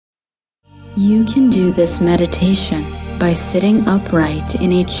You can do this meditation by sitting upright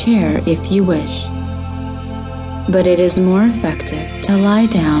in a chair if you wish, but it is more effective to lie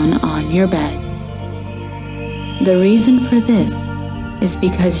down on your bed. The reason for this is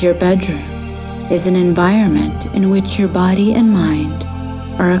because your bedroom is an environment in which your body and mind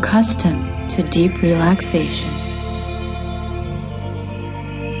are accustomed to deep relaxation.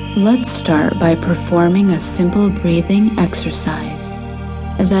 Let's start by performing a simple breathing exercise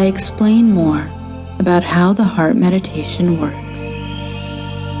as I explain more about how the heart meditation works.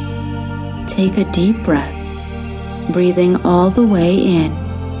 Take a deep breath, breathing all the way in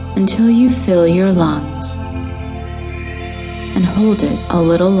until you fill your lungs, and hold it a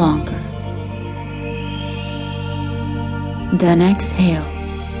little longer. Then exhale,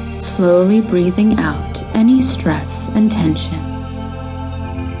 slowly breathing out any stress and tension.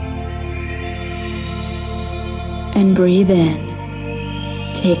 And breathe in.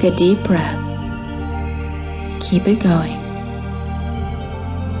 Take a deep breath. Keep it going.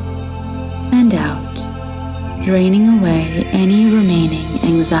 And out, draining away any remaining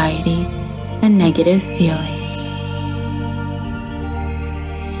anxiety and negative feelings.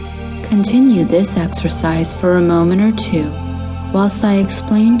 Continue this exercise for a moment or two whilst I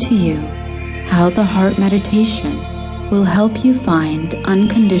explain to you how the heart meditation will help you find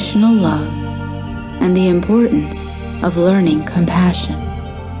unconditional love and the importance of learning compassion.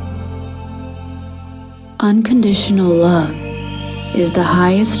 Unconditional love is the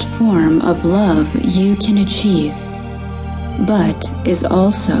highest form of love you can achieve, but is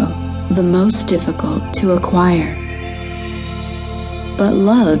also the most difficult to acquire. But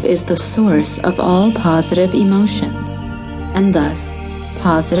love is the source of all positive emotions, and thus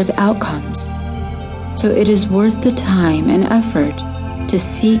positive outcomes. So it is worth the time and effort to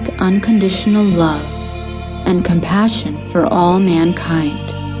seek unconditional love and compassion for all mankind,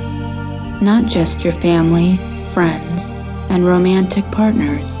 not just your family, friends, and romantic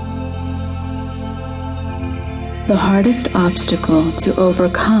partners. The hardest obstacle to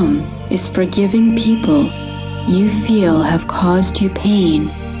overcome is forgiving people you feel have caused you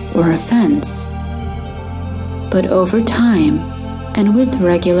pain or offense. But over time, and with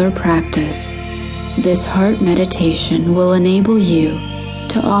regular practice, this heart meditation will enable you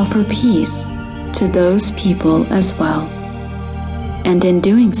to offer peace to those people as well. And in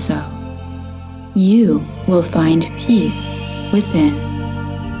doing so, you will find peace within.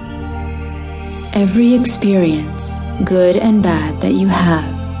 Every experience, good and bad, that you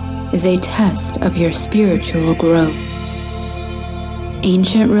have is a test of your spiritual growth.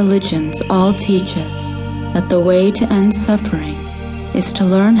 Ancient religions all teach us that the way to end suffering is to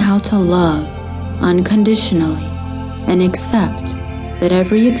learn how to love unconditionally and accept that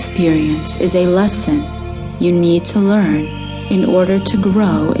every experience is a lesson you need to learn in order to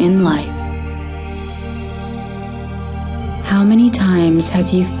grow in life. How many times have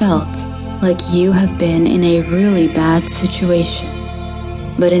you felt like you have been in a really bad situation,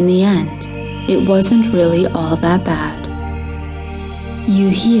 but in the end, it wasn't really all that bad? You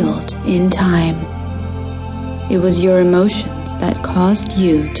healed in time. It was your emotions that caused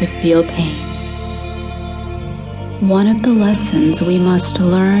you to feel pain. One of the lessons we must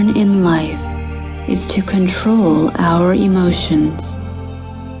learn in life is to control our emotions,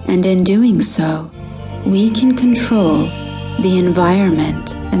 and in doing so, we can control the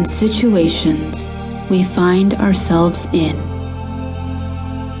environment and situations we find ourselves in.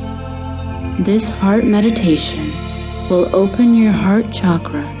 This heart meditation will open your heart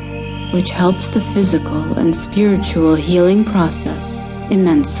chakra, which helps the physical and spiritual healing process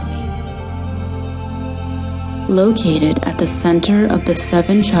immensely. Located at the center of the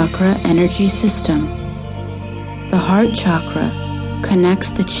 7-chakra energy system, the heart chakra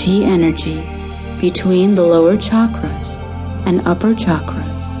connects the chi energy between the lower chakras and upper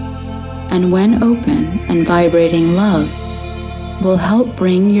chakras, and when open and vibrating love, will help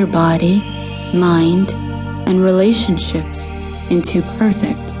bring your body, mind, and relationships into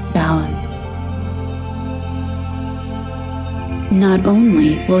perfect balance. Not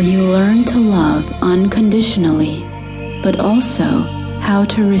only will you learn to love unconditionally, but also how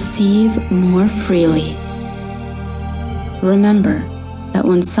to receive more freely. Remember that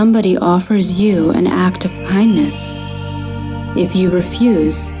when somebody offers you an act of kindness, if you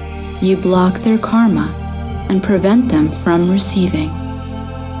refuse, you block their karma and prevent them from receiving.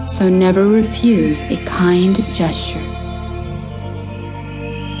 So never refuse a kind gesture.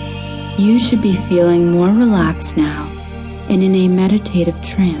 You should be feeling more relaxed now and in a meditative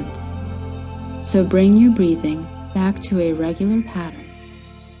trance. So bring your breathing back to a regular pattern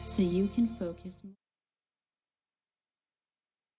so you can focus.